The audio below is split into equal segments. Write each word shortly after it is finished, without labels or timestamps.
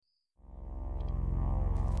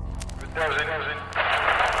Good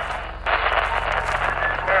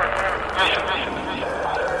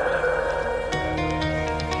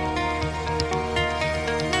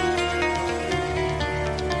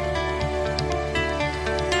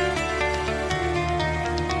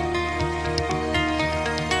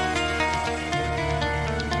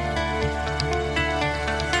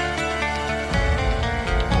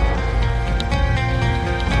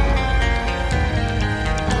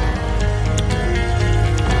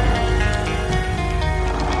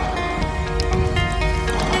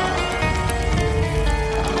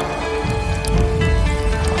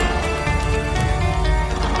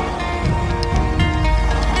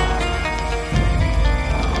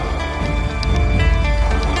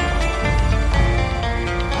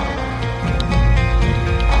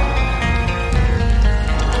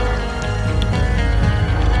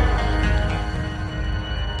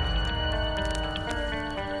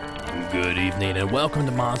evening and welcome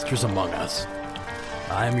to Monsters Among Us.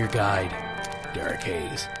 I'm your guide, Derek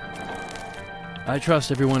Hayes. I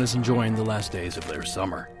trust everyone is enjoying the last days of their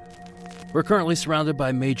summer. We're currently surrounded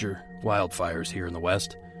by major wildfires here in the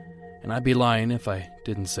West, and I'd be lying if I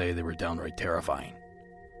didn't say they were downright terrifying.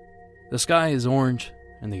 The sky is orange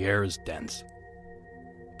and the air is dense.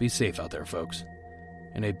 Be safe out there, folks.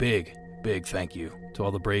 And a big, big thank you to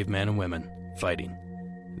all the brave men and women fighting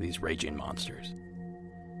these raging monsters.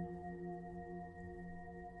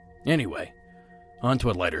 Anyway, on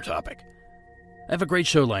to a lighter topic. I have a great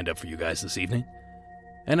show lined up for you guys this evening.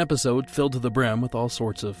 An episode filled to the brim with all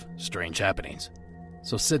sorts of strange happenings.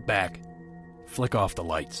 So sit back, flick off the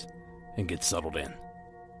lights, and get settled in.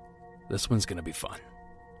 This one's going to be fun.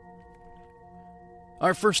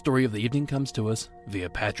 Our first story of the evening comes to us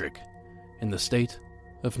via Patrick in the state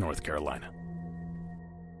of North Carolina.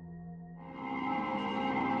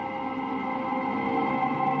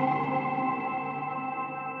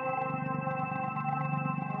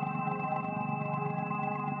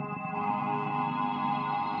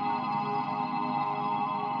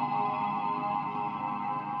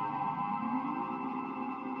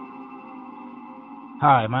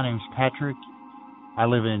 Hi, my name's Patrick. I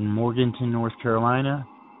live in Morganton, North Carolina.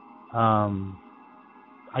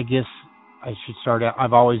 I guess I should start out.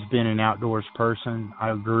 I've always been an outdoors person.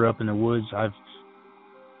 I grew up in the woods. I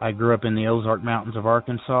grew up in the Ozark Mountains of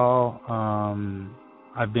Arkansas.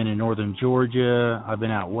 I've been in northern Georgia. I've been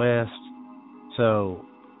out west. So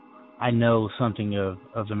I know something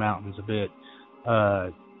of the mountains a bit.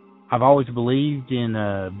 I've always believed in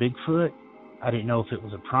Bigfoot. I didn't know if it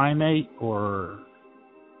was a primate or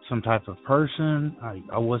some type of person.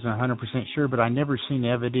 I wasn't 100% sure, but I never seen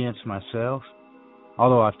evidence myself.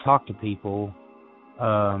 Although I've talked to people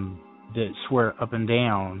that swear up and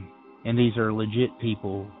down, and these are legit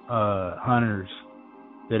people, hunters,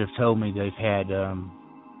 that have told me they've had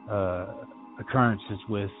occurrences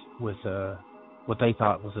with what they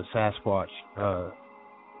thought was a sasquatch,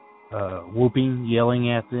 whooping,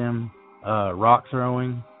 yelling at them, rock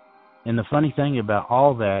throwing. And the funny thing about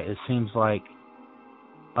all that, it seems like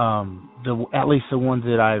at least the ones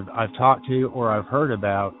that I've talked to or I've heard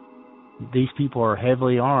about, these people are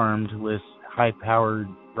heavily armed with high-powered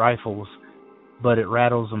rifles, but it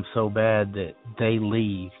rattles them so bad that they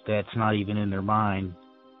leave. That's not even in their mind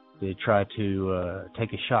to try to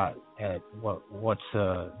take a shot at what's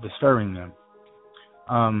disturbing them.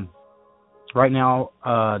 Right now,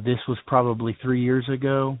 this was probably 3 years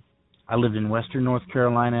ago. I lived in western North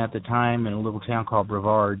Carolina at the time in a little town called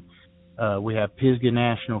Brevard. We have Pisgah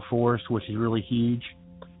National Forest, which is really huge.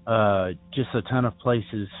 Just a ton of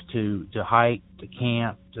places to hike, to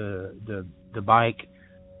camp, to bike.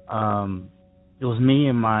 It was me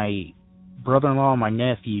and my brother-in-law and my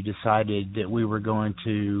nephew decided that we were going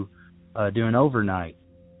to do an overnight.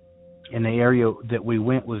 And the area that we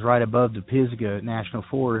went was right above the Pisgah National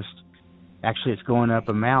Forest. Actually, it's going up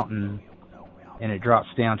a mountain, and it drops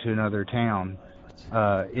down to another town.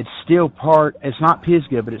 It's not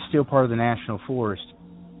Pisgah, but it's still part of the National Forest.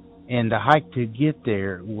 And the hike to get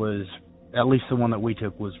there was, at least the one that we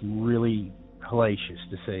took, was really hellacious,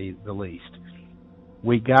 to say the least.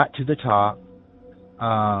 We got to the top.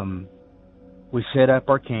 We set up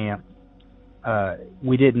our camp.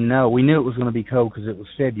 We didn't know. We knew it was going to be cold because it was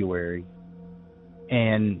February.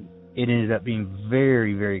 And it ended up being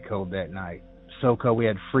very, very cold that night. So cold. We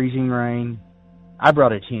had freezing rain. I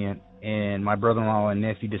brought a tent, and my brother-in-law and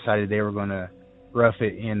nephew decided they were going to rough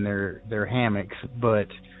it in their hammocks, but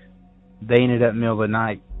they ended up in the middle of the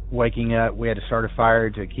night waking up. We had to start a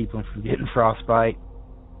fire to keep them from getting frostbite.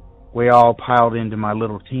 We all piled into my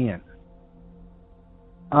little tent.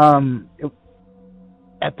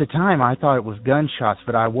 At the time, I thought it was gunshots,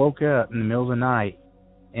 but I woke up in the middle of the night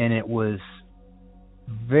and it was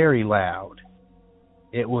very loud.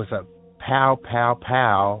 It was a pow, pow,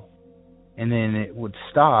 pow, and then it would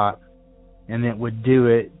stop, and it would do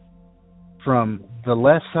it from the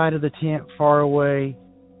left side of the tent far away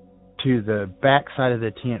to the back side of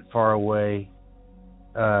the tent far away,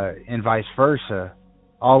 and vice versa,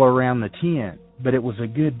 all around the tent. But it was a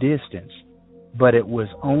good distance. But it was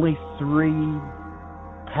only 3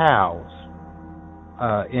 pows.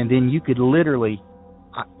 And then you could literally,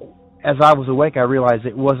 as I was awake, I realized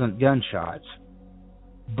it wasn't gunshots,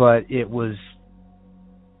 but it was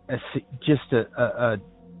just a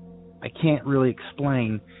I can't really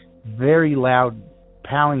explain, very loud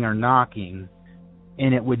pounding or knocking,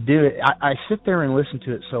 and it would do it. I sit there and listen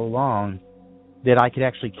to it so long that I could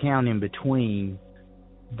actually count in between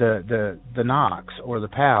the knocks or the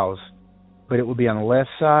pows, but it would be on the left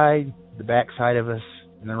side, the back side of us,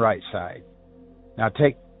 and the right side. Now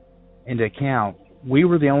take into account, we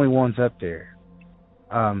were the only ones up there.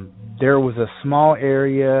 There was a small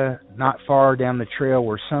area not far down the trail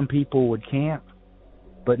where some people would camp,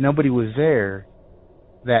 but nobody was there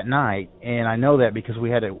that night, and I know that because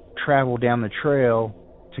we had to travel down the trail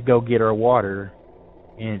to go get our water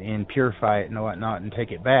and purify it and whatnot and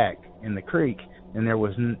take it back in the creek, and there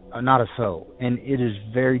was not a soul. And it is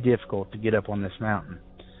very difficult to get up on this mountain.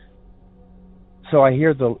 So I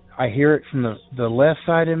hear it from the left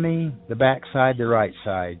side of me, the back side, the right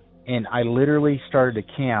side, and I literally started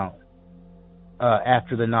to count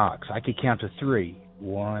after the knocks. I could count to 3.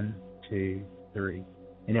 1, 2, 3,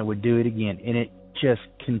 and it would do it again, and it just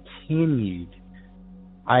continued.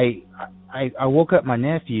 I woke up my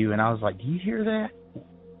nephew and I was like, "Do you hear that?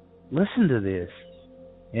 Listen to this."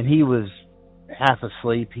 And he was half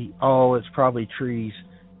asleep. It's probably trees,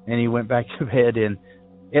 and he went back to bed. And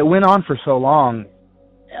it went on for so long,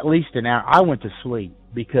 at least an hour. I went to sleep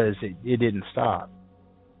because it didn't stop.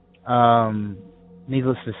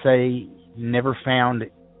 Needless to say, never found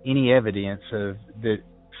any evidence of that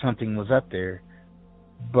something was up there,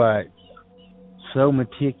 but so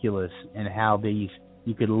meticulous in how these,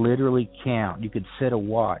 you could literally count, you could set a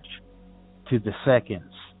watch to the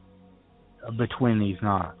seconds between these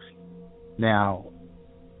knocks. Now,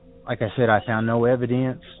 like I said, I found no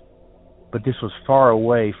evidence, but this was far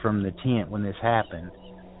away from the tent when this happened,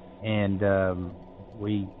 and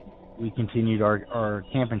we continued our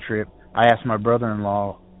camping trip. I asked my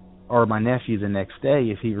brother-in-law or my nephew the next day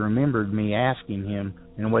if he remembered me asking him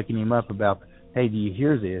and waking him up about, "Hey, do you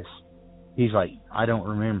hear this?" He's like, "I don't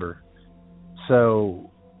remember."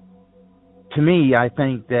 So, to me, I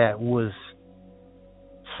think that was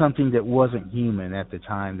something that wasn't human at the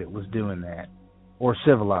time that was doing that, or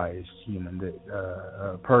civilized human, that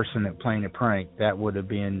a person that playing a prank. That would have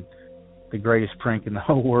been the greatest prank in the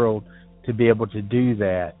whole world, to be able to do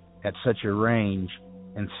that at such a range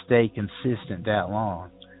and stay consistent that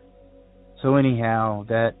long. So anyhow,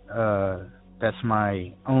 that's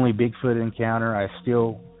my only Bigfoot encounter. I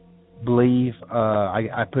still believe,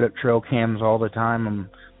 I put up trail cams all the time.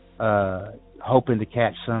 I'm hoping to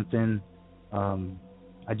catch something.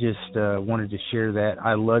 I just wanted to share that.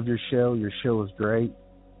 I love your show. Your show is great.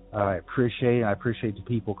 I appreciate it. I appreciate the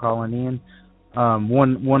people calling in.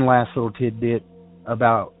 One last little tidbit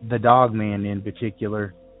about the dog man in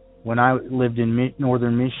particular. When I lived in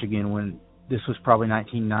northern Michigan, when this was probably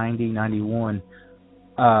 1990, 91,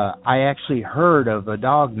 I actually heard of a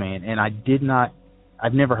dog man, and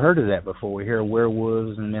I've never heard of that before. We hear of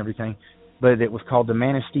werewolves and everything, but it was called the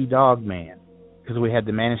Manistee Dog Man, because we had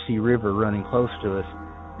the Manistee River running close to us,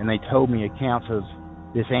 and they told me accounts of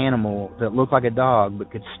this animal that looked like a dog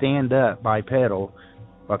but could stand up bipedal,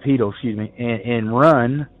 and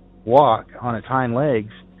walk on its hind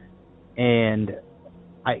legs. And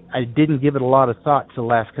I didn't give it a lot of thought to the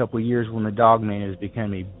last couple of years when the dog man has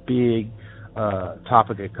become a big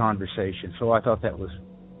topic of conversation. So I thought that was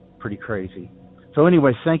pretty crazy. So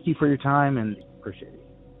anyway, thank you for your time, and appreciate it.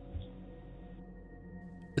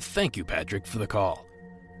 Thank you, Patrick, for the call.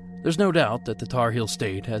 There's no doubt that the Tar Heel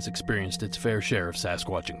State has experienced its fair share of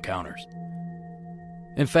Sasquatch encounters.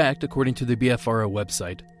 In fact, according to the BFRO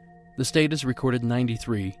website, the state has recorded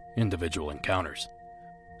 93 individual encounters.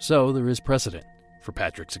 So there is precedent for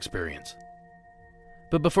Patrick's experience.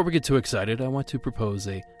 But before we get too excited, I want to propose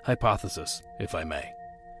a hypothesis, if I may.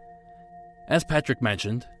 As Patrick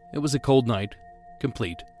mentioned, it was a cold night,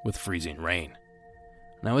 complete with freezing rain.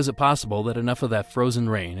 Now, is it possible that enough of that frozen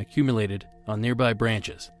rain accumulated on nearby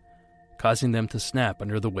branches, causing them to snap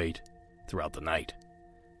under the weight throughout the night?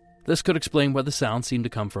 This could explain why the sound seemed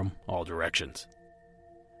to come from all directions.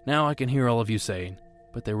 Now I can hear all of you saying,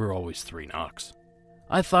 but there were always 3 knocks.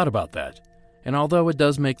 I thought about that, and although it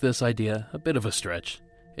does make this idea a bit of a stretch,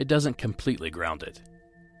 it doesn't completely ground it.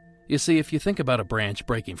 You see, if you think about a branch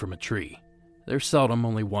breaking from a tree, there's seldom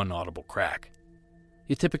only one audible crack.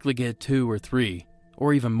 You typically get 2 or 3,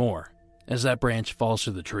 or even more, as that branch falls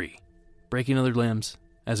to the tree, breaking other limbs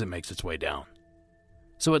as it makes its way down.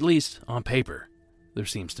 So at least, on paper, there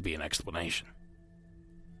seems to be an explanation.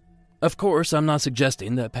 Of course, I'm not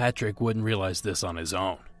suggesting that Patrick wouldn't realize this on his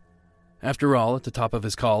own. After all, at the top of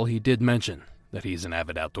his call, he did mention that he's an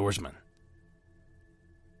avid outdoorsman.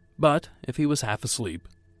 But if he was half asleep,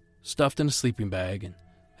 stuffed in a sleeping bag, and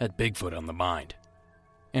had Bigfoot on the mind,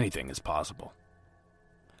 anything is possible.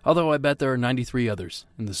 Although I bet there are 93 others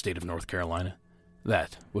in the state of North Carolina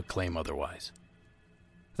that would claim otherwise.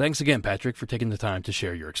 Thanks again, Patrick, for taking the time to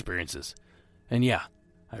share your experiences. And yeah,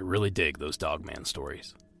 I really dig those Dogman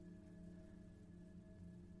stories.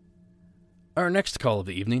 Our next call of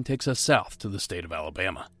the evening takes us south to the state of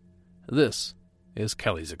Alabama. This is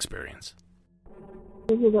Kelly's experience.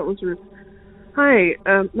 That was rude. Hi,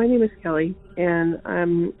 my name is Kelly, and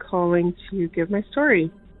I'm calling to give my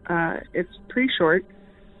story. It's pretty short,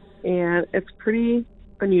 and it's pretty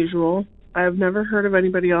unusual. I've never heard of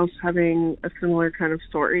anybody else having a similar kind of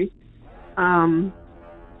story.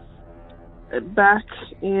 Back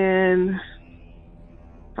in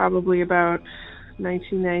probably about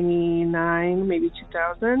 1999, maybe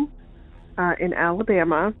 2000, in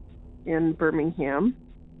Alabama, in Birmingham,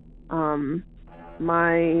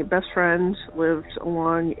 my best friend lived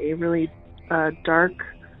along a really dark,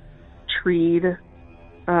 treed,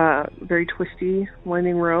 very twisty,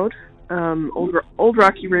 winding road, Old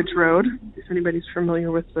Rocky Ridge Road, if anybody's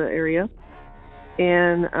familiar with the area.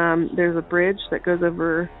 And there's a bridge that goes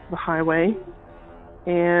over the highway.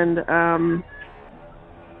 And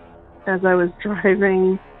as I was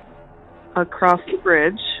driving across the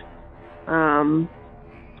bridge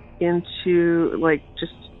into,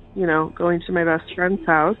 going to my best friend's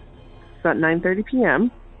house, about 9:30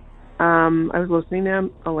 p.m., I was listening to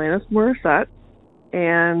Alanis Morissette,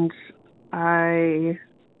 and I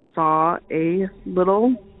saw a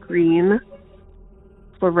little green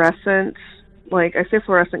fluorescent, I say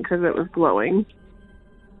fluorescent because it was glowing.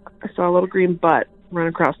 I saw a little green butt run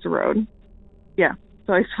across the road. Yeah,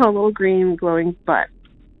 so I saw a little green glowing butt.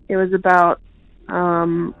 It was about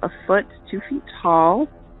a foot, 2 feet tall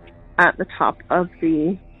at the top of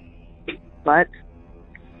the butt,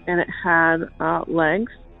 and it had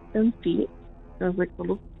legs and feet. It was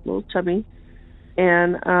little chubby,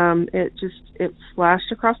 and it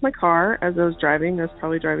flashed across my car as I was driving. I was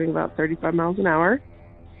probably driving about 35 miles an hour,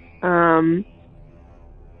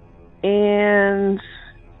 and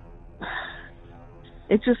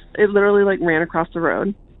it literally ran across the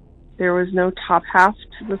road. There was no top half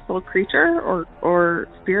to this little creature or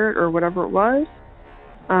spirit or whatever it was.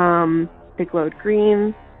 It glowed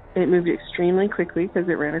green. It moved extremely quickly because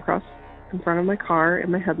it ran across in front of my car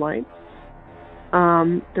and my headlights.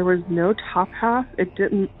 There was no top half. It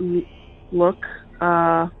didn't look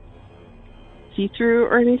see-through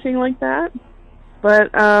or anything like that. But,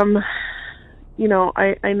 I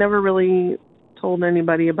never really told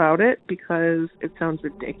anybody about it because it sounds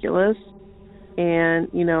ridiculous. And,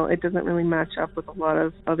 it doesn't really match up with a lot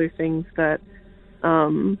of other things that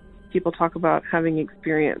people talk about having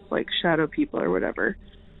experience, like shadow people or whatever.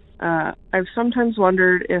 I've sometimes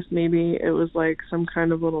wondered if maybe it was some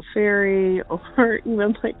kind of little fairy or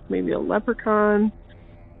even maybe a leprechaun.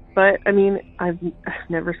 But, I've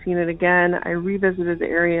never seen it again. I revisited the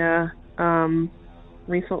area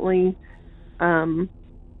recently, and,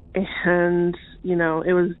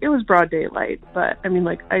 it was broad daylight. But,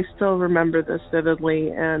 I still remember this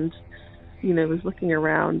vividly, and, was looking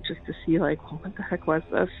around just to see, what the heck was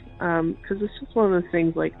this? Because it's just one of those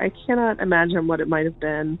things, I cannot imagine what it might have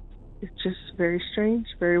been. It's just very strange,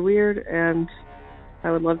 very weird, and I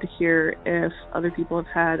would love to hear if other people have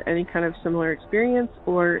had any kind of similar experience,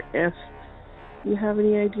 or if you have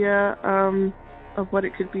any idea of what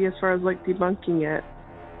it could be as far as debunking it,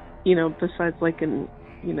 besides an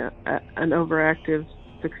overactive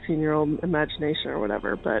 16-year-old imagination or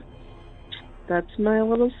whatever. But that's my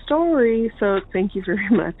little story, so thank you very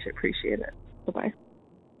much. I appreciate it. Bye-bye.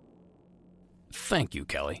 Thank you,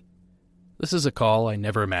 Kelly. This is a call I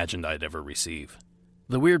never imagined I'd ever receive.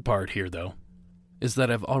 The weird part here, though, is that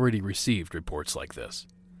I've already received reports like this.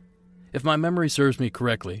 If my memory serves me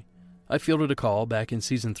correctly, I fielded a call back in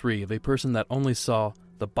Season 3 of a person that only saw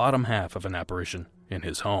the bottom half of an apparition in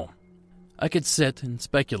his home. I could sit and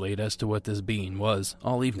speculate as to what this being was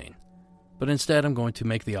all evening, but instead I'm going to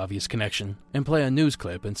make the obvious connection and play a news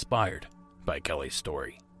clip inspired by Kelly's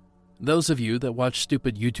story. Those of you that watch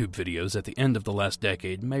stupid YouTube videos at the end of the last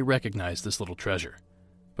decade may recognize this little treasure,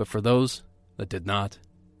 but for those that did not,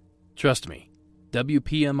 Trust me,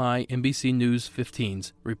 WPMI NBC News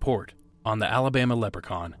 15's report on the Alabama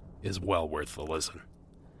leprechaun is well worth the listen.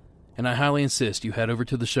 And I highly insist you head over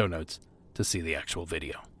to the show notes to see the actual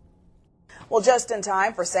video. Well, just in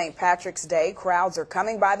time for St. Patrick's Day, crowds are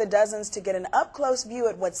coming by the dozens to get an up-close view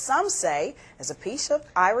at what some say is a piece of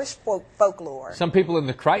Irish folklore. Some people in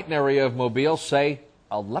the Crichton area of Mobile say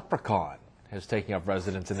a leprechaun is taking up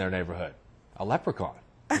residence in their neighborhood. A leprechaun.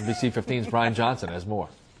 NBC 15's Brian Johnson has more.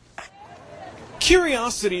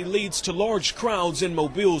 Curiosity leads to large crowds in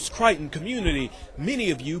Mobile's Crichton community, many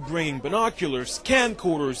of you bringing binoculars,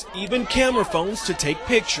 camcorders, even camera phones to take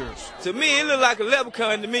pictures. To me, it look like a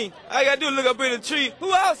leprechaun to me. All I gotta do is look up in the tree.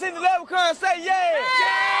 Who else seen the leprechaun say yeah?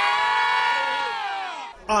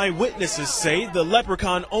 Eyewitnesses say the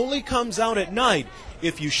leprechaun only comes out at night.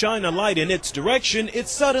 If you shine a light in its direction, it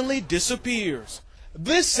suddenly disappears.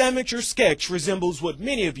 This amateur sketch resembles what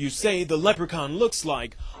many of you say the leprechaun looks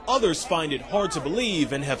like. Others find it hard to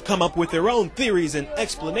believe and have come up with their own theories and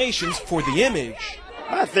explanations for the image.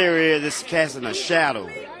 My theory is it's casting a shadow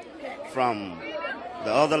from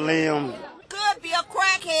the other limb. Could be a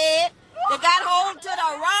crackhead that got hold to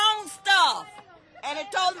the wrong stuff, and it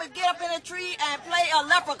told him to get up in a tree and play a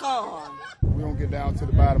leprechaun. We're going to get down to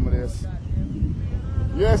the bottom of this.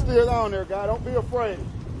 Yeah, it's still on there, guy. Don't be afraid.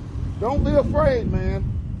 Don't be afraid, man.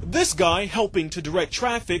 This guy helping to direct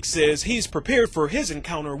traffic says he's prepared for his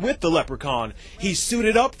encounter with the leprechaun. He's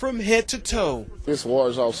suited up from head to toe. This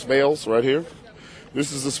wars off spells right here.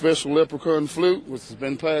 This is a special leprechaun flute, which has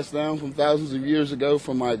been passed down from thousands of years ago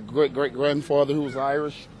from my great-great-grandfather who was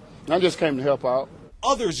Irish. I just came to help out.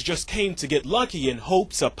 Others just came to get lucky in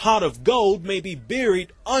hopes a pot of gold may be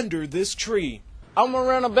buried under this tree. I'm going to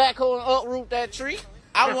run a backhoe and uproot that tree.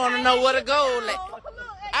 I want to know where the gold is.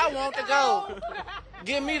 I want the gold.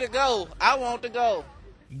 Give me the gold. I want the gold.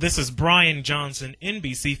 This is Brian Johnson,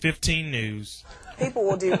 NBC 15 News. People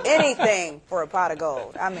will do anything for a pot of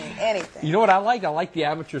gold. I mean, anything. You know what I like? I like the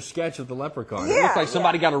amateur sketch of the leprechaun. Yeah, it looks like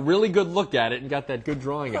somebody got a really good look at it and got that good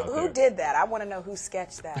drawing out there. Who did that? I want to know who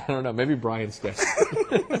sketched that. I don't know. Maybe Brian sketched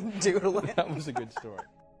it. Doodling. That was a good story.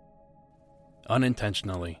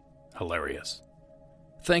 Unintentionally hilarious.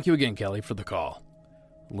 Thank you again, Kelly, for the call.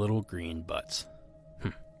 Little green butts.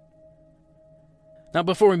 Now,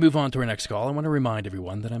 before we move on to our next call, I want to remind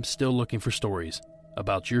everyone that I'm still looking for stories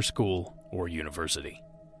about your school or university.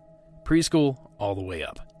 Preschool all the way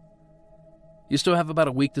up. You still have about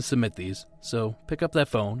a week to submit these, so pick up that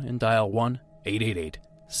phone and dial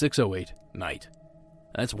 1-888-608-NIGHT.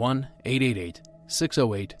 That's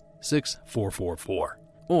 1-888-608-6444.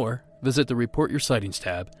 Or visit the Report Your Sightings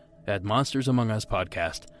tab at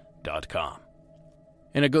monstersamonguspodcast.com.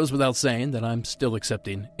 And it goes without saying that I'm still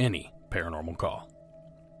accepting any paranormal call.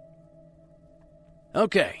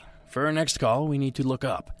 Okay, for our next call, we need to look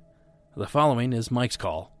up. The following is Mike's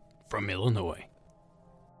call from Illinois.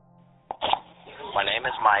 My name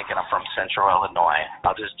is Mike, and I'm from Central Illinois.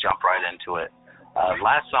 I'll just jump right into it.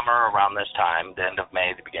 Last summer, around this time, the end of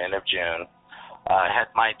May, the beginning of June, I had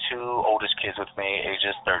my two oldest kids with me,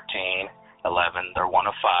 ages 13, 11. They're one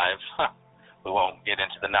of five. We won't get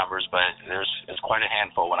into the numbers, but it's quite a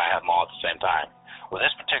handful when I have them all at the same time. Well,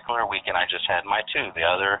 this particular weekend, I just had my two. The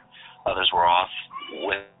others were off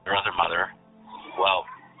with their other mother. Well,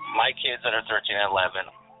 my kids that are 13 and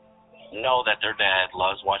 11 know that their dad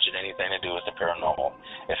loves watching anything to do with the paranormal,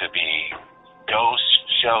 if it be ghost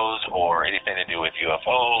shows or anything to do with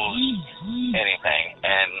UFOs, anything.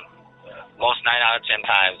 And most 9 out of 10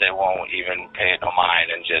 times they won't even pay it no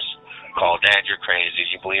mind and just call, Dad, you're crazy,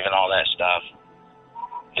 you believe in all that stuff.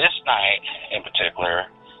 This night in particular,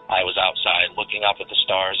 I was outside looking up at the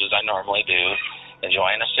stars as I normally do,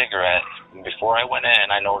 enjoying a cigarette. And before I went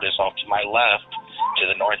in, I noticed off to my left, to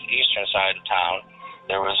the northeastern side of town,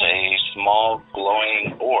 there was a small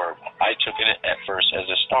glowing orb. I took it at first as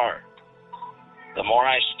a star. The more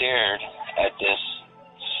I stared at this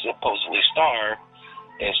supposedly star,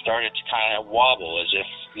 it started to kind of wobble as if,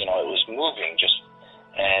 it was moving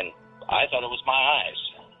and I thought it was my eyes.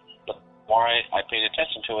 But the more I paid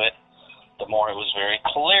attention to it, the more it was very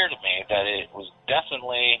clear to me that it was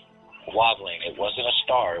definitely wobbling. It wasn't a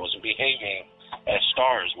star. It wasn't behaving as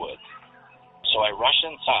stars would. So I rushed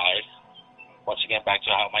inside. Once again, back to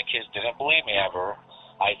how my kids didn't believe me ever.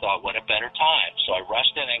 I thought, what a better time. So I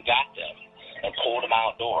rushed in and got them and pulled them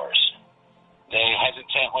outdoors. They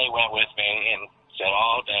hesitantly went with me and said,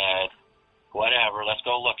 oh, Dad, whatever, let's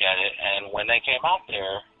go look at it. And when they came out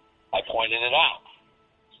there, I pointed it out.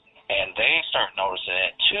 And they start noticing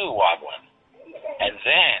it too, wobbling. And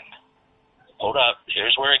then, hold up,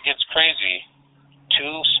 here's where it gets crazy.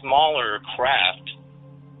 Two smaller craft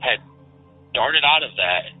had darted out of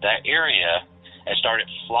that area and started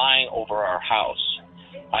flying over our house.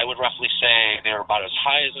 I would roughly say they were about as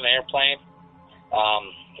high as an airplane.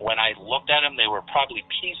 When I looked at them, they were probably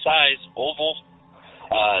pea-sized, oval.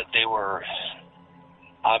 They were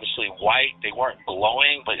obviously white. They weren't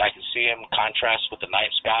glowing, but I could see them contrast with the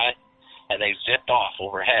night sky, and they zipped off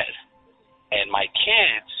overhead. And my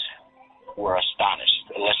kids were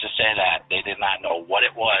astonished. Let's just say that. They did not know what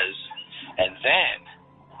it was. And then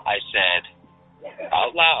I said,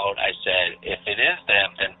 out loud, I said, if it is them,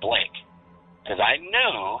 then blink. Because I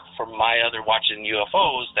knew from my other watching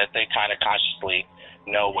UFOs that they kind of consciously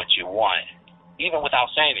know what you want, even without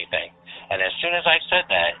saying anything. And as soon as I said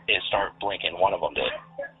that, it started blinking. One of them did.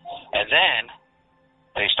 And then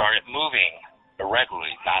they started moving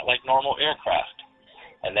irregularly, not like normal aircraft.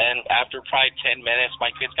 And then after probably 10 minutes,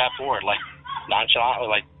 my kids got bored, like nonchalantly,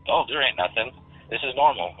 like, oh, there ain't nothing. This is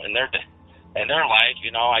normal. And they're like,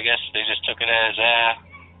 you know, I guess they just took it as,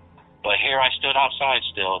 But here I stood outside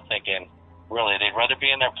still thinking, really, they'd rather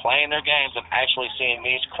be in there playing their games than actually seeing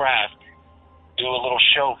these craft do a little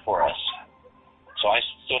show for us. So I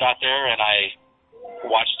stood out there and I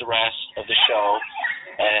watched the rest of the show,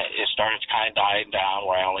 and it started kind of dying down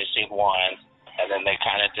where I only seen one, and then they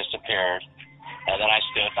kind of disappeared. And then I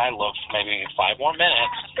stood and I looked for maybe 5 more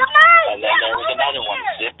minutes, and then there was another one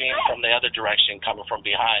zipping from the other direction coming from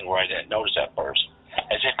behind where I didn't notice at first,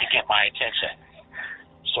 as if to get my attention.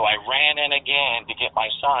 So I ran in again to get my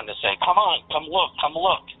son to say, come on, come look, come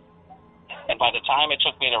look. And by the time it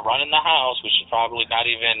took me to run in the house, which is probably not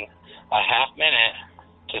even a half minute,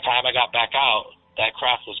 to the time I got back out, that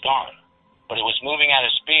craft was gone. But it was moving at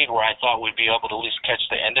a speed where I thought we'd be able to at least catch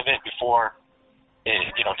the end of it before it,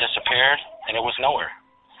 disappeared, and it was nowhere.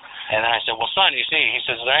 And then I said, well, son, you see, he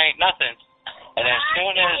says, there ain't nothing. And as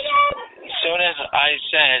soon as I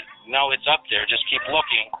said, no, it's up there, just keep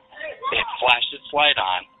looking, it flashed its light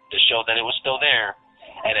on to show that it was still there,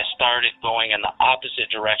 and it started going in the opposite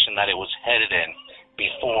direction that it was headed in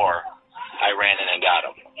before I ran in and got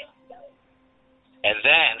him. And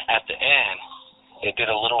then at the end, it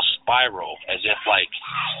did a little spiral, as if like,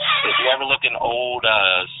 if you ever look in old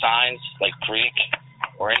signs like Greek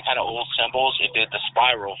or any kind of old symbols, it did the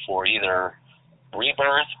spiral for either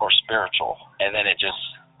rebirth or spiritual, and then it just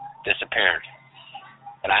disappeared.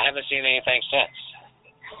 And I haven't seen anything since.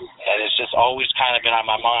 And it's just always kind of been on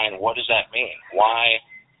my mind, what does that mean? Why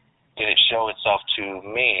did it show itself to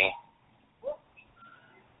me?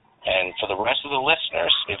 And for the rest of the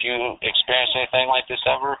listeners, if you experience anything like this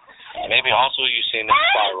ever, and maybe also you've seen this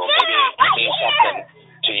spiral, maybe it means something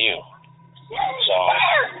to you. So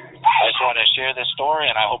I just wanted to share this story,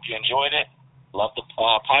 and I hope you enjoyed it. Love the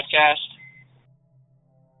podcast.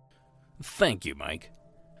 Thank you, Mike.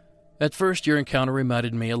 At first, your encounter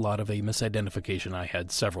reminded me a lot of a misidentification I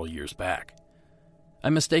had several years back. I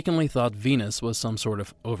mistakenly thought Venus was some sort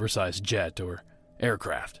of oversized jet or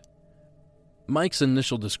aircraft. Mike's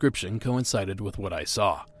initial description coincided with what I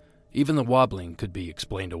saw. Even the wobbling could be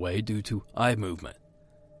explained away due to eye movement.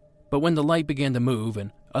 But when the light began to move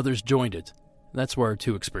and others joined it, that's where our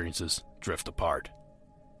two experiences drift apart.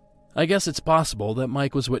 I guess it's possible that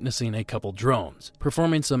Mike was witnessing a couple drones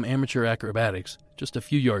performing some amateur acrobatics just a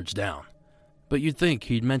few yards down. But you'd think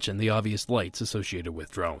he'd mention the obvious lights associated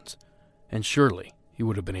with drones, and surely he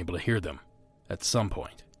would have been able to hear them at some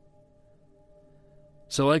point.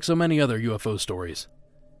 So like so many other UFO stories,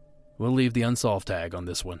 we'll leave the unsolved tag on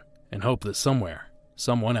this one and hope that somewhere,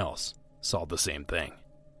 someone else saw the same thing.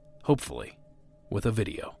 Hopefully, with a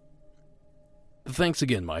video. But thanks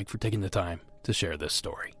again, Mike, for taking the time to share this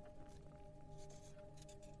story.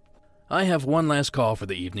 I have one last call for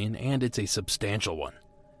the evening, and it's a substantial one.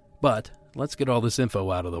 But let's get all this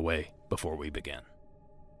info out of the way before we begin.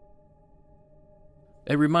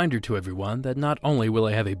 A reminder to everyone that not only will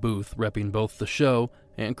I have a booth repping both the show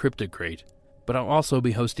and Cryptid Crate, but I'll also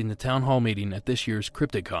be hosting the town hall meeting at this year's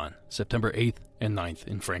CryptidCon, September 8th and 9th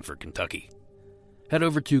in Frankfort, Kentucky. Head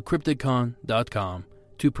over to cryptidcon.com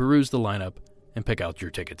to peruse the lineup and pick out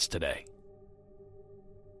your tickets today.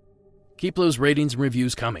 Keep those ratings and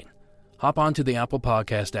reviews coming. Hop onto the Apple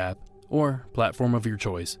Podcast app or platform of your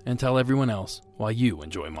choice and tell everyone else why you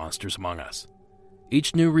enjoy Monsters Among Us.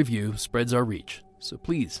 Each new review spreads our reach, so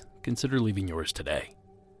please consider leaving yours today.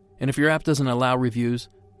 And if your app doesn't allow reviews,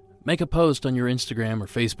 make a post on your Instagram or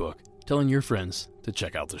Facebook telling your friends to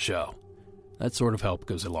check out the show. That sort of help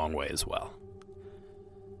goes a long way as well.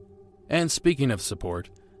 And speaking of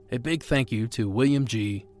support, a big thank you to William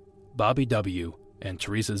G., Bobby W., and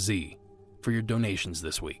Teresa Z. for your donations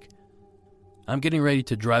this week. I'm getting ready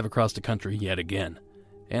to drive across the country yet again,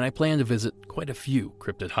 and I plan to visit quite a few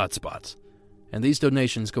cryptid hotspots. and these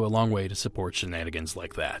donations go a long way to support shenanigans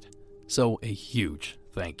like that. So a huge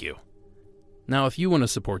thank you. Now, if you want to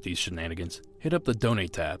support these shenanigans, hit up the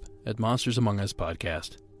Donate tab at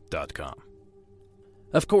monstersamonguspodcast.com.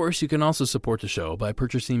 Of course, you can also support the show by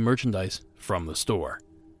purchasing merchandise from the store.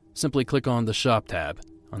 Simply click on the Shop tab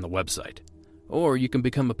on the website. Or you can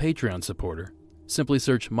become a Patreon supporter. Simply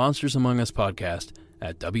search Monsters Among Us Podcast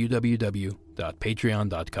at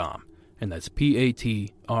www.patreon.com, and that's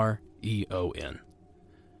Patreon.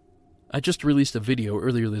 I just released a video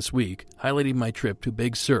earlier this week highlighting my trip to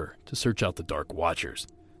Big Sur to search out the Dark Watchers.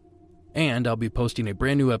 And I'll be posting a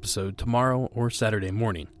brand new episode tomorrow or Saturday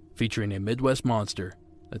morning featuring a Midwest monster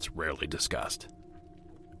that's rarely discussed.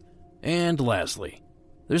 And lastly,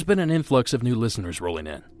 there's been an influx of new listeners rolling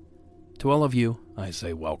in. To all of you, I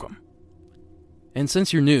say welcome. And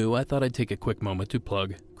since you're new, I thought I'd take a quick moment to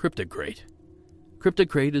plug Cryptid Crate. Cryptid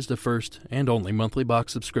Crate is the first and only monthly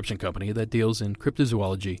box subscription company that deals in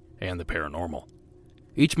cryptozoology and the paranormal.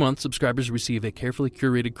 Each month, subscribers receive a carefully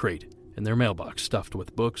curated crate in their mailbox stuffed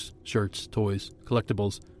with books, shirts, toys,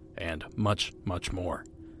 collectibles, and much, much more,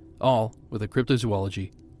 all with a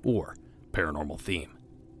cryptozoology or paranormal theme.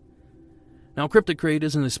 Now, Cryptid Crate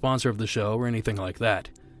isn't a sponsor of the show or anything like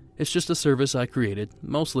that. It's just a service I created,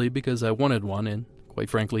 mostly because I wanted one and,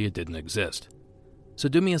 quite frankly, it didn't exist. So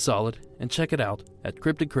do me a solid and check it out at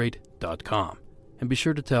cryptidcrate.com, and be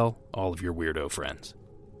sure to tell all of your weirdo friends.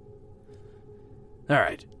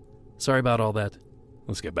 Alright, sorry about all that.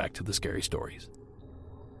 Let's get back to the scary stories.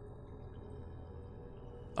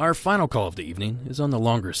 Our final call of the evening is on the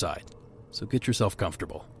longer side, so get yourself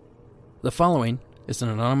comfortable. The following is an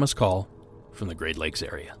anonymous call from the Great Lakes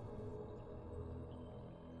area.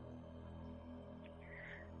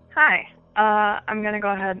 Hi. I'm going to go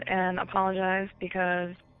ahead and apologize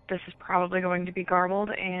because this is probably going to be garbled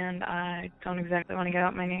and I don't exactly want to get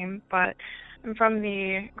out my name, but I'm from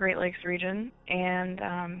the Great Lakes region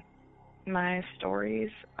and my stories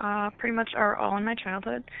pretty much are all in my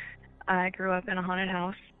childhood. I grew up in a haunted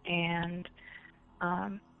house and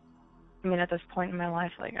at this point in my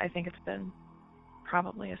life, I think it's been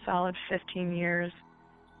probably a solid 10 years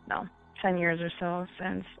or so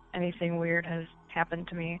since anything weird has happened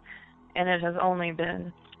to me. And it has only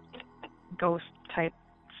been ghost-type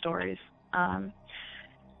stories.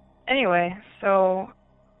 Anyway, so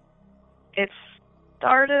it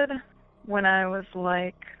started when I was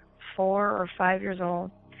 4 or 5 years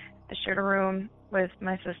old. I shared a room with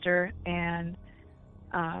my sister, and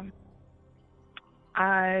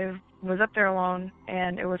I was up there alone,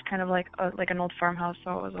 and it was kind of like an old farmhouse,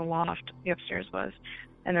 so it was a loft, the upstairs was.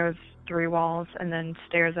 And there was 3 walls and then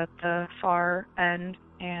stairs at the far end.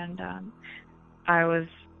 And I was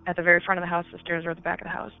at the very front of the house, the stairs were at the back of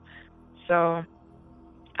the house. So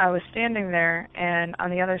I was standing there, and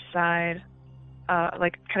on the other side,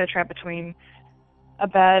 kind of trapped between a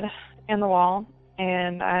bed and the wall,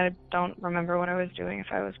 and I don't remember what I was doing,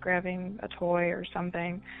 if I was grabbing a toy or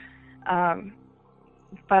something.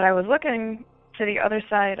 But I was looking to the other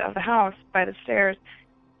side of the house by the stairs,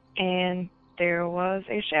 and there was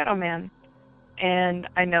a shadow man. And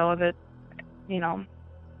I know that,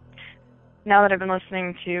 now that I've been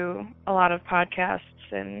listening to a lot of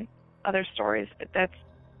podcasts and other stories, that's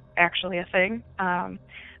actually a thing. I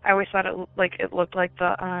always thought it looked like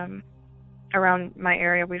the around my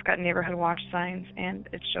area we've got neighborhood watch signs, and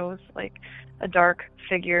it shows a dark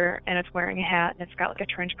figure, and it's wearing a hat, and it's got a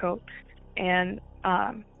trench coat, and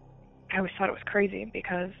I always thought it was crazy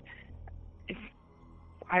because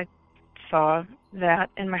I saw that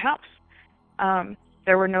in my house.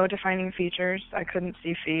 There were no defining features. I couldn't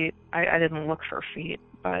see feet. I didn't look for feet,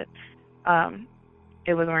 but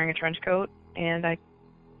it was wearing a trench coat, and I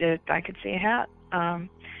could see a hat. I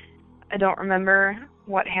don't remember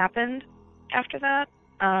what happened after that.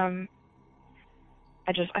 I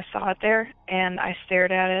saw it there, and I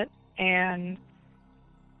stared at it, and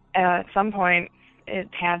at some point it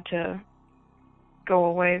had to go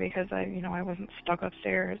away because I wasn't stuck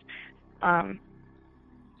upstairs.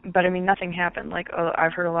 But nothing happened.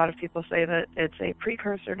 I've heard a lot of people say that it's a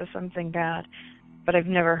precursor to something bad, but I've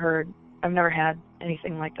never had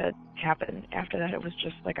anything like that happen after that. It was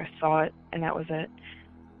just I saw it, and that was it.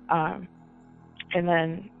 And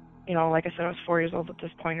then, like I said, I was 4 years old at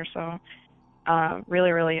this point or so,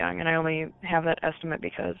 really, really young, and I only have that estimate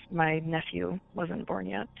because my nephew wasn't born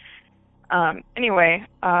yet. Anyway,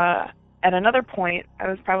 at another point, I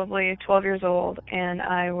was probably 12 years old, and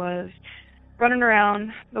I was running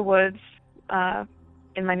around the woods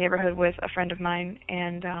in my neighborhood with a friend of mine,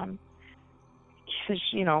 and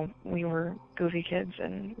we were goofy kids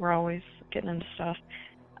and we're always getting into stuff.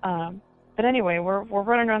 But anyway, we're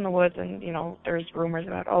running around the woods, and there's rumors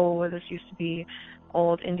about, this used to be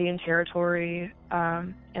old Indian territory,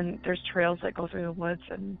 and there's trails that go through the woods,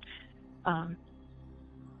 and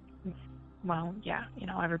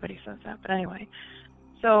everybody says that. But anyway,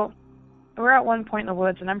 so we're at one point in the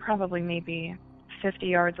woods, and I'm probably maybe 50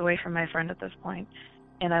 yards away from my friend at this point,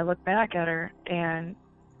 and I look back at her, and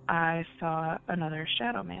I saw another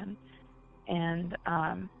shadow man, and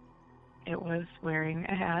it was wearing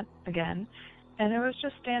a hat again, and it was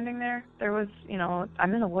just standing there. There was,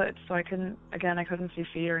 I'm in the woods, so I couldn't see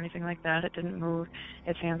feet or anything like that. It didn't move.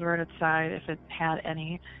 Its hands were at its side, if it had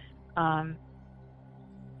any. But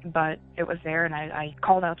it was there, and I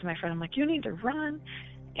called out to my friend. I'm like, you need to run.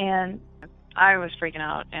 And I was freaking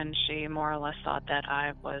out, and she more or less thought that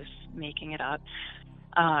I was making it up,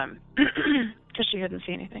 because she couldn't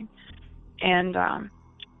see anything. And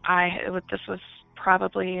this was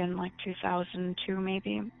probably in like 2002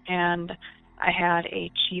 maybe, and I had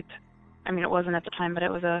a cheap, it wasn't at the time, but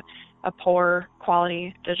it was a poor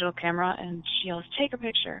quality digital camera, and she yells, take a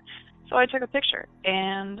picture. So I took a picture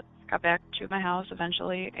and got back to my house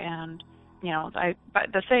eventually, and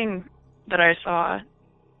but the thing that I saw,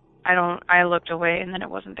 I looked away, and then it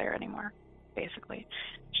wasn't there anymore, basically.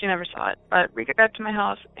 She never saw it. But we get back to my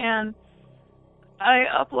house, and I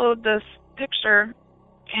upload this picture,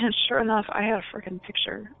 and sure enough, I had a freaking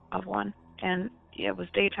picture of one, and it was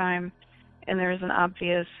daytime, and there's an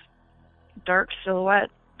obvious dark silhouette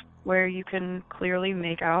where you can clearly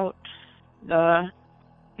make out the,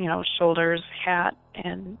 shoulders, hat,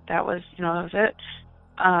 and that was it.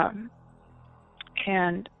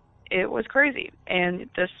 And it was crazy, and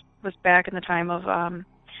this was back in the time of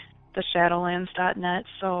the shadowlands.net,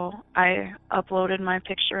 so I uploaded my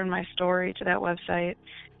picture and my story to that website,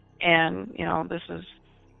 and this is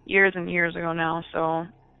years and years ago now, so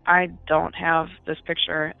I don't have this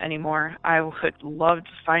picture anymore. I would love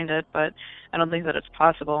to find it, but I don't think that it's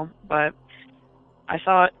possible. But I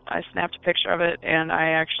saw it, I snapped a picture of it, and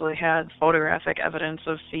I actually had photographic evidence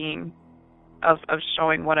of showing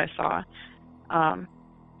what I saw.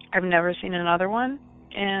 I've never seen another one,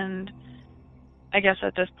 and I guess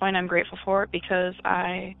at this point I'm grateful for it, because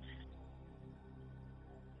I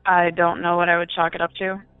don't know what I would chalk it up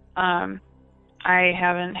to. I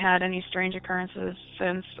haven't had any strange occurrences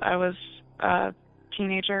since I was a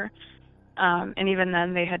teenager, and even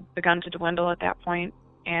then they had begun to dwindle at that point.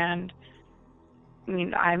 And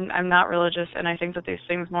I'm not religious, and I think that these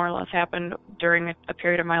things more or less happened during a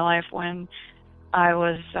period of my life when I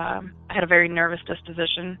had a very nervous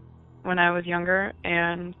disposition when I was younger,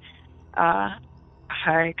 and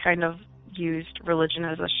I kind of used religion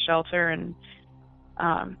as a shelter, and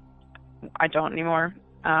I don't anymore.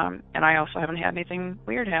 And I also haven't had anything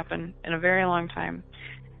weird happen in a very long time.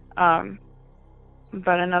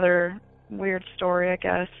 But another weird story, I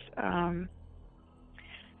guess.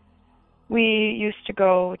 We used to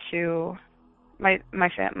go to my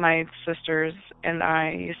sisters and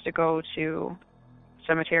I used to go to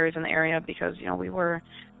cemeteries in the area, because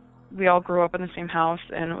we all grew up in the same house,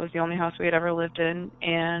 and it was the only house we had ever lived in,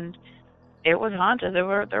 and it was haunted.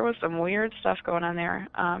 There was some weird stuff going on there.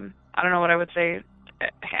 I don't know what I would say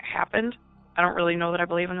happened. I don't really know that I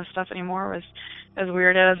believe in this stuff anymore, as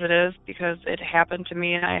weird as it is, because it happened to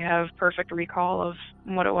me and I have perfect recall of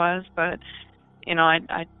what it was. But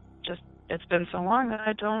I just, it's been so long that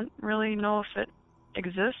I don't really know if it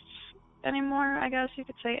exists anymore, I guess you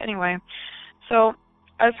could say. Anyway, so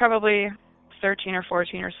I was probably 13 or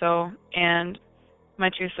 14 or so, and my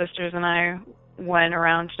two sisters and I went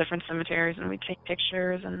around to different cemeteries, and we'd take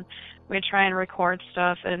pictures, and we'd try and record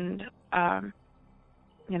stuff, and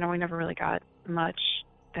we never really got much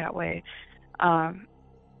that way.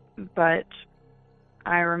 But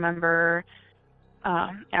I remember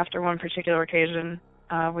after one particular occasion,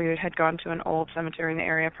 we had gone to an old cemetery in the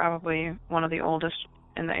area, probably one of the oldest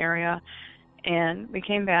in the area, and we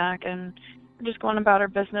came back and we're just going about our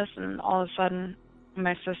business, and all of a sudden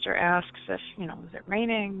my sister asks if, is it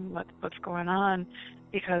raining? What's going on?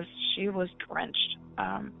 Because she was drenched.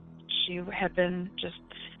 She had been just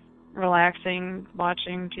relaxing,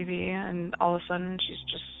 watching TV, and all of a sudden she's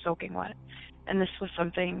just soaking wet. And this was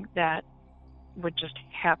something that would just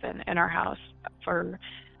happen in our house for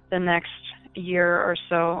the next year or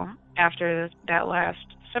so after that last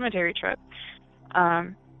cemetery trip.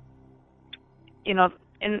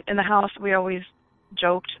 In the house, we always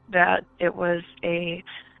joked that it was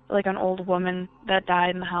an old woman that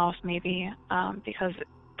died in the house, maybe, because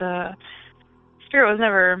the spirit was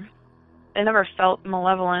never felt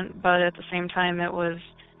malevolent, but at the same time it was,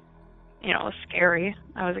 scary.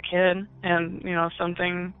 I was a kid, and,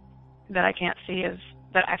 something that I can't see is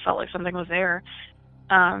that I felt like something was there.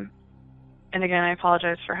 And again, I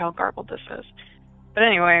apologize for how garbled this is. But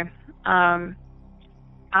anyway,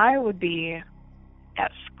 I would be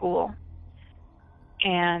at school,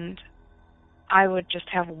 and I would just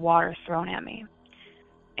have water thrown at me.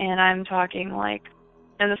 And I'm talking like,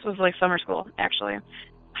 and this was like summer school, actually.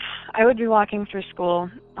 I would be walking through school,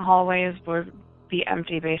 the hallways would be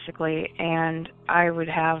empty basically, and I would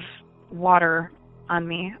have water on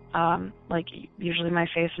me, like usually my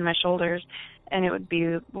face and my shoulders, and it would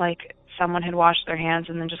be like someone had washed their hands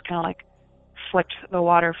and then just kind of like flicked the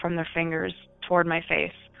water from their fingers toward my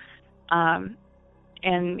face.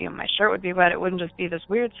 And you know, my shirt would be wet. It wouldn't just be this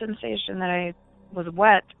weird sensation that I was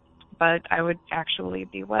wet, but I would actually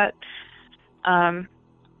be wet.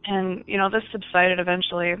 And you know, this subsided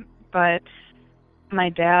eventually, but my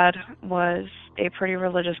dad was a pretty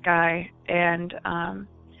religious guy, and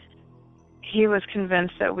he was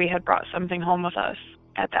convinced that we had brought something home with us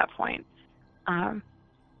at that point.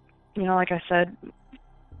 You know, like I said,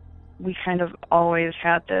 we kind of always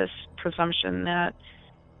had this presumption that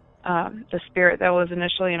the spirit that was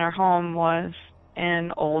initially in our home was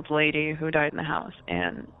an old lady who died in the house,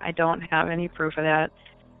 and I don't have any proof of that.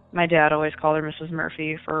 My dad always called her Mrs.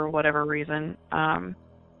 Murphy for whatever reason.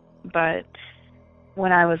 But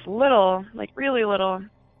when I was little, like really little,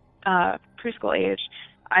 preschool age,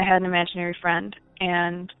 I had an imaginary friend,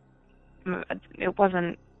 and it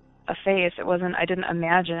wasn't a face. It wasn't, I didn't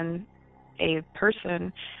imagine a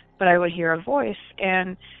person, but I would hear a voice,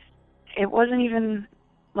 and it wasn't even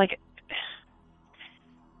like,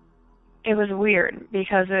 it was weird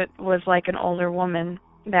because it was like an older woman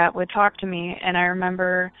that would talk to me. And I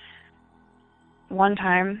remember one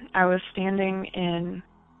time I was standing in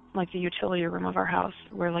like the utility room of our house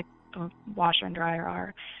where like the washer and dryer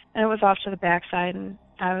are, and it was off to the backside, and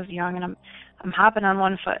I was young, and I'm hopping on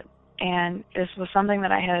one foot, and this was something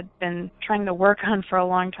that I had been trying to work on for a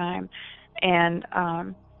long time. And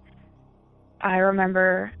I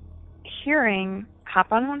remember hearing,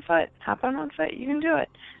 hop on one foot, you can do it.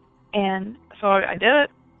 And so I did it,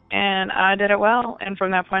 and I did it well, and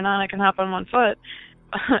from that point on I can hop on one foot.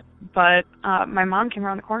 But my mom came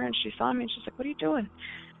around the corner, and she saw me, and she's like, what are you doing?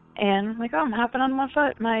 And I'm like, oh, I'm hopping on one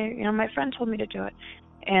foot. My friend told me to do it.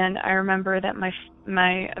 And I remember that my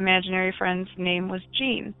imaginary friend's name was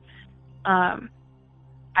Jean.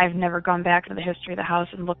 I've never gone back into the history of the house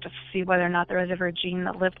and looked to see whether or not there was ever a Jean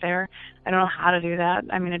that lived there. I don't know how to do that.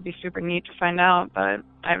 I mean, it'd be super neat to find out, but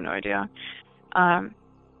I have no idea.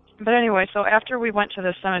 But anyway, so after we went to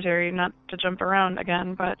the cemetery, not to jump around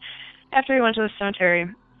again, but after we went to the cemetery,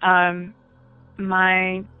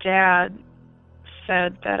 my dad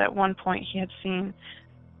said that at one point he had seen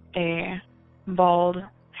a bald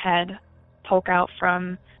head poke out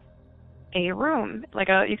from a room, like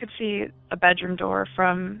you could see a bedroom door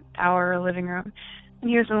from our living room. And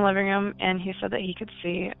he was in the living room, and he said that he could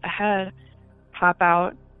see a head pop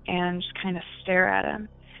out and just kind of stare at him.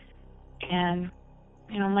 And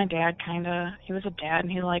you know, my dad he was a dad,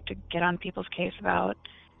 and he liked to get on people's case about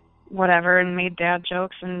whatever and made dad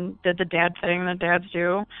jokes and did the dad thing that dads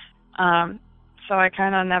do. So I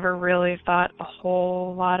kind of never really thought a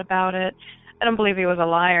whole lot about it. I don't believe he was a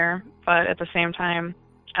liar, but at the same time,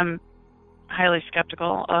 I'm highly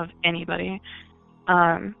skeptical of anybody.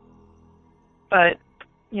 But,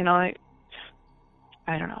 you know, I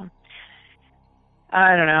don't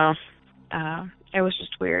know. It was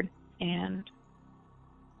just weird, and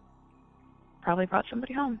probably brought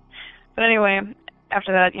somebody home. But anyway,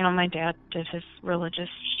 after that, you know, my dad did his religious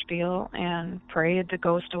spiel and prayed the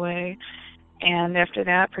ghost away, and after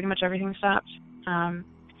that, pretty much everything stopped.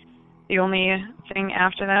 The only thing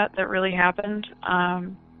after that really happened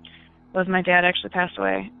was my dad actually passed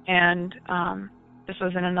away, and this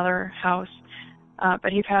was in another house,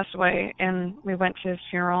 but he passed away, and we went to his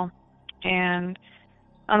funeral. And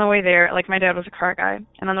on the way there, like, my dad was a car guy,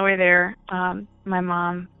 and on the way there, my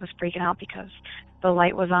mom was freaking out because the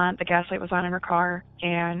light was on, the gas light was on in her car,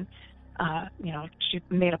 and you know, she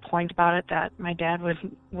made a point about it that my dad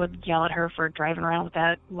would yell at her for driving around with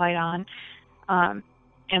that light on.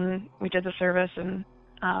 And we did the service, and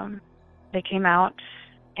they came out,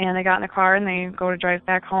 and they got in the car, and they go to drive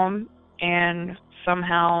back home, and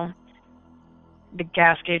somehow the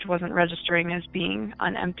gas gauge wasn't registering as being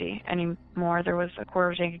on empty anymore. There was a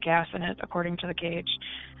quarter tank of gas in it, according to the gauge.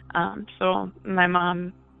 So my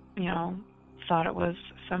mom, you know, thought it was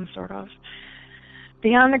some sort of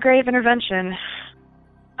beyond the grave intervention.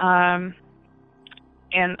 And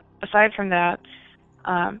aside from that,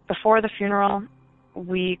 before the funeral,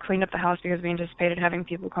 we cleaned up the house because we anticipated having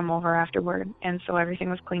people come over afterward, and so everything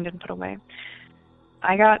was cleaned and put away.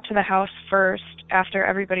 I got to the house first after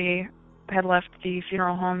everybody had left the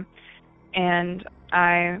funeral home, and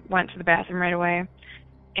I went to the bathroom right away.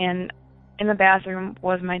 And in the bathroom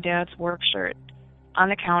was my dad's work shirt on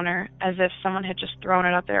the counter, as if someone had just thrown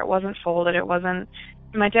it up there. It wasn't folded. It wasn't.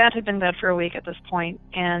 My dad had been dead for a week at this point,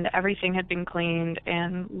 and everything had been cleaned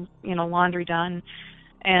and, laundry done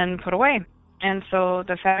and put away. And so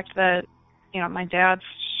the fact that, my dad's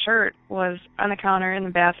shirt was on the counter in the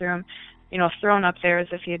bathroom, thrown up there as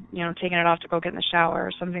if he had, taken it off to go get in the shower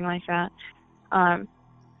or something like that,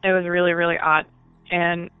 it was really, really odd.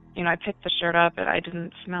 And, I picked the shirt up, and I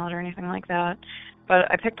didn't smell it or anything like that.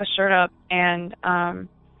 But I picked the shirt up, and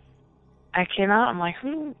I came out. I'm like,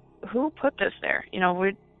 who put this there?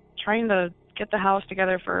 We're trying to get the house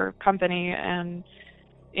together for company, and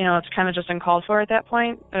it's kind of just uncalled for at that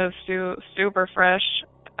point. It was super fresh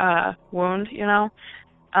wound,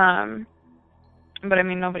 but I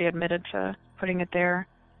mean, nobody admitted to putting it there.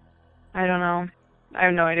 I don't know. I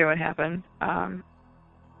have no idea what happened. But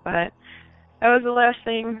that was the last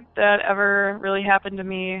thing that ever really happened to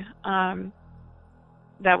me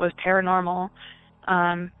that was paranormal.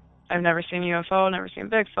 I've never seen UFO, never seen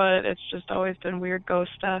Bigfoot. It's just always been weird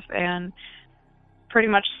ghost stuff. And pretty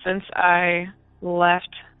much since I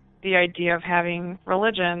left the idea of having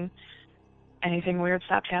religion, anything weird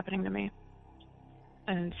stopped happening to me.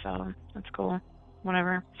 And so that's cool.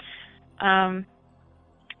 Whatever. I've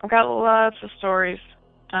got lots of stories.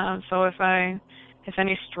 So if any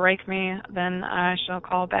strike me, then I shall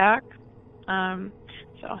call back.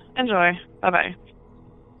 So enjoy. Bye-bye.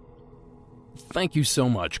 Thank you so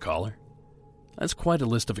much, caller. That's quite a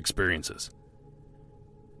list of experiences.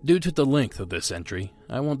 Due to the length of this entry,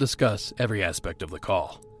 I won't discuss every aspect of the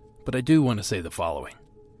call, but I do want to say the following.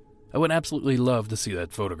 I would absolutely love to see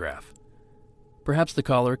that photograph. Perhaps the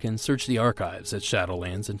caller can search the archives at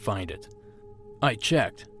Shadowlands and find it. I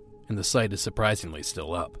checked, and the site is surprisingly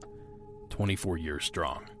still up, 24 years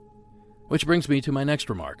strong. Which brings me to my next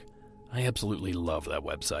remark. I absolutely love that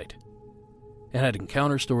website. It had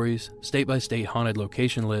encounter stories, state-by-state haunted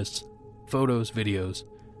location lists, photos, videos.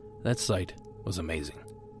 That site was amazing.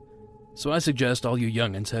 So I suggest all you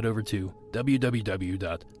youngins head over to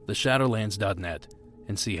www.theshadowlands.net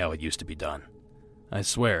and see how it used to be done. I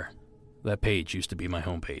swear, that page used to be my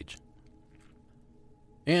homepage.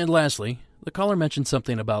 And lastly, the caller mentioned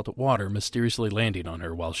something about water mysteriously landing on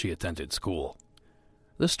her while she attended school.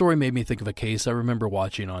 This story made me think of a case I remember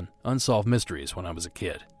watching on Unsolved Mysteries when I was a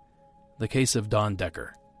kid. The case of Don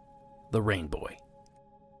Decker, the Rain Boy.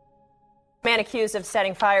 Man accused of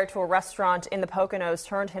setting fire to a restaurant in the Poconos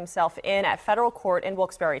turned himself in at federal court in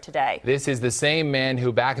Wilkes-Barre today. This is the same man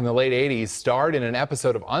who back in the late 80s starred in an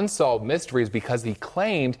episode of Unsolved Mysteries because he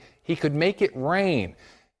claimed he could make it rain.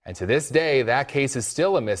 And to this day, that case is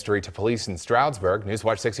still a mystery to police in Stroudsburg.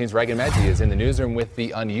 Newswatch 16's Reagan Medji is in the newsroom with the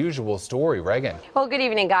unusual story. Reagan. Well, good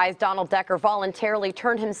evening, guys. Donald Decker voluntarily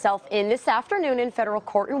turned himself in this afternoon in federal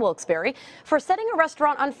court in Wilkes-Barre for setting a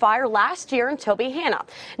restaurant on fire last year in Tobyhanna.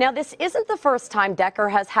 Now, this isn't the first time Decker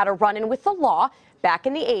has had a run-in with the law. Back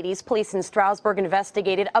in the 80s, police in Stroudsburg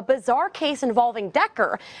investigated a bizarre case involving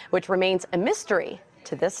Decker, which remains a mystery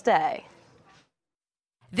to this day.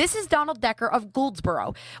 This is Donald Decker of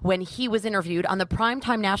Gouldsboro when he was interviewed on the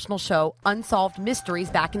primetime national show Unsolved Mysteries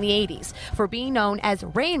back in the 80s for being known as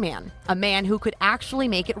Rain Man, a man who could actually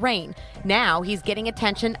make it rain. Now he's getting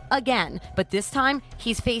attention again, but this time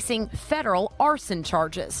he's facing federal arson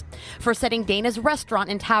charges for setting Dana's restaurant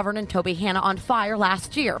and tavern in Tobyhanna on fire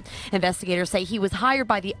last year. Investigators say he was hired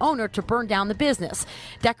by the owner to burn down the business.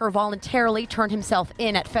 Decker voluntarily turned himself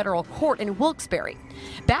in at federal court in Wilkes-Barre.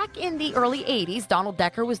 Back in the early 80s, Donald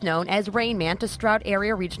Decker was known as Rain Man to Stroud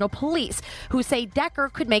Area Regional Police, who say Decker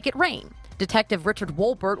could make it rain. Detective Richard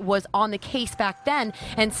Wolbert was on the case back then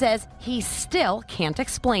and says he still can't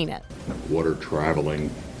explain it. Water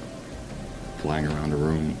traveling, flying around the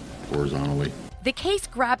room horizontally. The case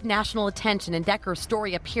grabbed national attention, and Decker's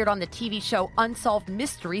story appeared on the TV show Unsolved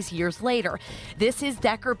Mysteries years later. This is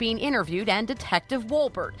Decker being interviewed and Detective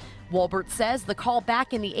Wolbert. Wolbert says the call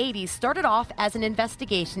back in the 80s started off as an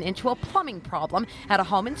investigation into a plumbing problem at a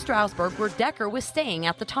home in Stroudsburg where Decker was staying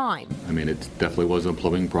at the time. I mean, it definitely wasn't a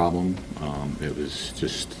plumbing problem. It was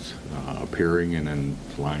just appearing and then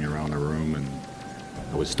flying around the room. And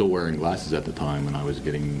I was still wearing glasses at the time, and I was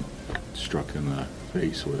getting struck in the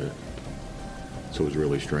face with it. So it was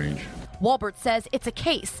really strange. Wolbert says it's a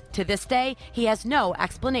case, to this day, he has no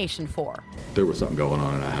explanation for. There was something going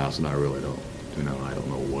on in the house, and I really don't know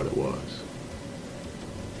what it was.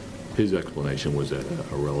 His explanation was that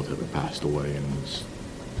a relative had passed away and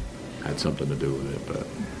had something to do with it, but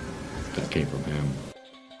that came from him.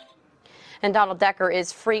 And Donald Decker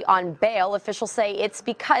is free on bail. Officials say it's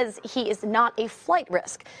because he is not a flight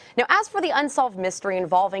risk. Now, as for the unsolved mystery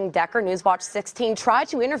involving Decker, Newswatch 16 tried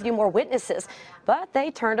to interview more witnesses, but they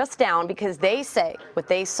turned us down because they say what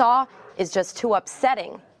they saw is just too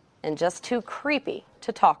upsetting and just too creepy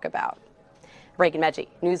to talk about. Reagan Medji,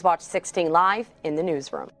 Newswatch 16 live in the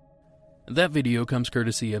newsroom. That video comes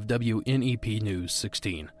courtesy of WNEP News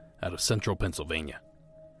 16 out of central Pennsylvania.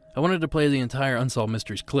 I wanted to play the entire Unsolved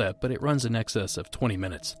Mysteries clip, but it runs in excess of 20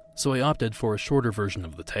 minutes, so I opted for a shorter version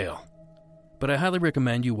of the tale. But I highly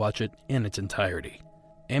recommend you watch it in its entirety.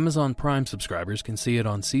 Amazon Prime subscribers can see it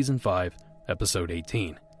on Season 5, Episode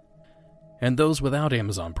 18. And those without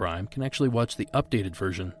Amazon Prime can actually watch the updated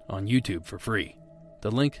version on YouTube for free.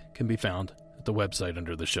 The link can be found at the website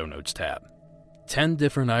under the Show Notes tab. 10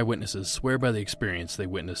 different eyewitnesses swear by the experience they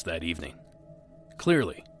witnessed that evening.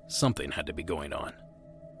 Clearly, something had to be going on.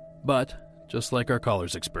 But, just like our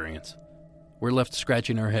caller's experience, we're left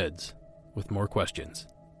scratching our heads with more questions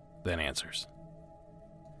than answers.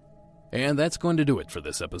 And that's going to do it for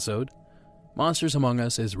this episode. Monsters Among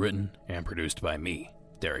Us is written and produced by me,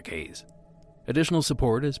 Derek Hayes. Additional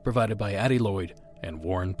support is provided by Addie Lloyd and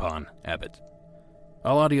Warren Pon Abbott.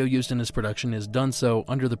 All audio used in this production is done so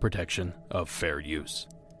under the protection of fair use.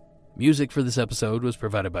 Music for this episode was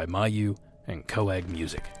provided by Mayu and Coag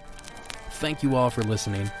Music. Thank you all for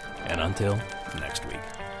listening, and until next week.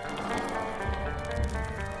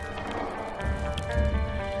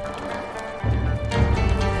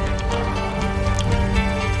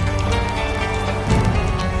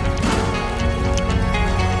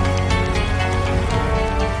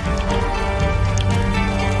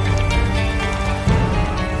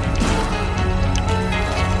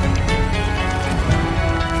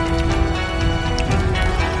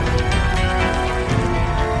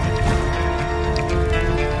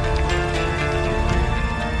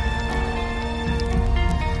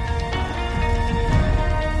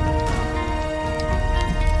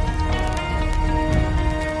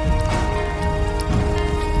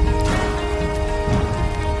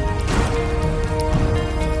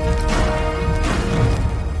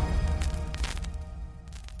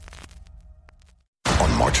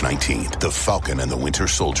 The Falcon and the Winter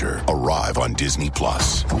Soldier arrive on Disney+.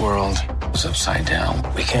 The world is upside down.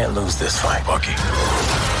 We can't lose this fight, Bucky.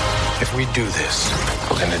 If we do this,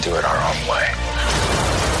 we're going to do it our own way.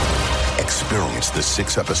 Experience the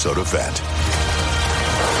 6-episode event.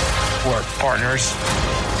 Work partners,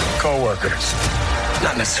 co-workers,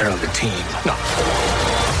 not necessarily the team. No.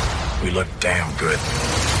 We look damn good.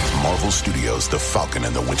 Marvel Studios' The Falcon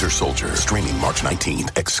and the Winter Soldier, streaming March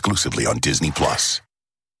 19th, exclusively on Disney+.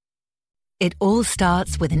 It all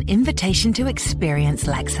starts with an invitation to experience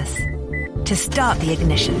Lexus. To start the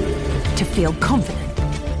ignition, to feel confident,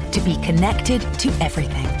 to be connected to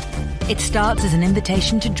everything. It starts as an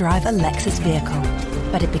invitation to drive a Lexus vehicle,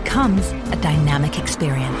 but it becomes a dynamic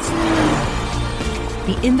experience.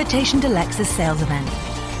 The Invitation to Lexus sales event.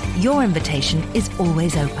 Your invitation is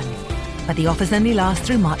always open, but the offers only last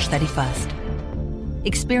through March 31st.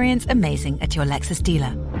 Experience amazing at your Lexus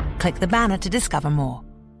dealer. Click the banner to discover more.